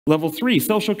Level 3,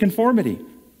 social conformity.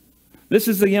 This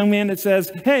is the young man that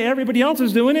says, hey, everybody else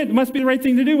is doing it. It must be the right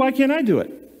thing to do. Why can't I do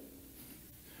it?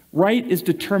 Right is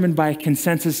determined by a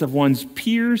consensus of one's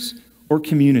peers or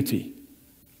community.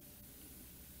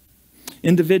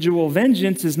 Individual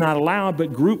vengeance is not allowed,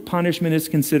 but group punishment is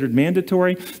considered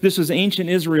mandatory. This was ancient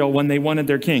Israel when they wanted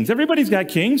their kings. Everybody's got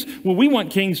kings. Well, we want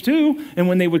kings too, and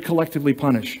when they would collectively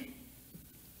punish.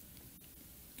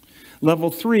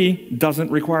 Level 3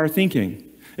 doesn't require thinking.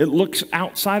 It looks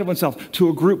outside of oneself to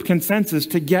a group consensus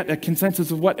to get a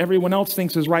consensus of what everyone else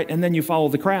thinks is right, and then you follow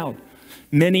the crowd.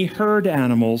 Many herd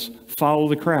animals follow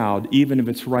the crowd, even if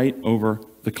it's right over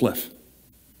the cliff.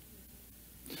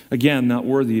 Again, not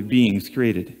worthy of beings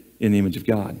created in the image of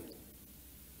God.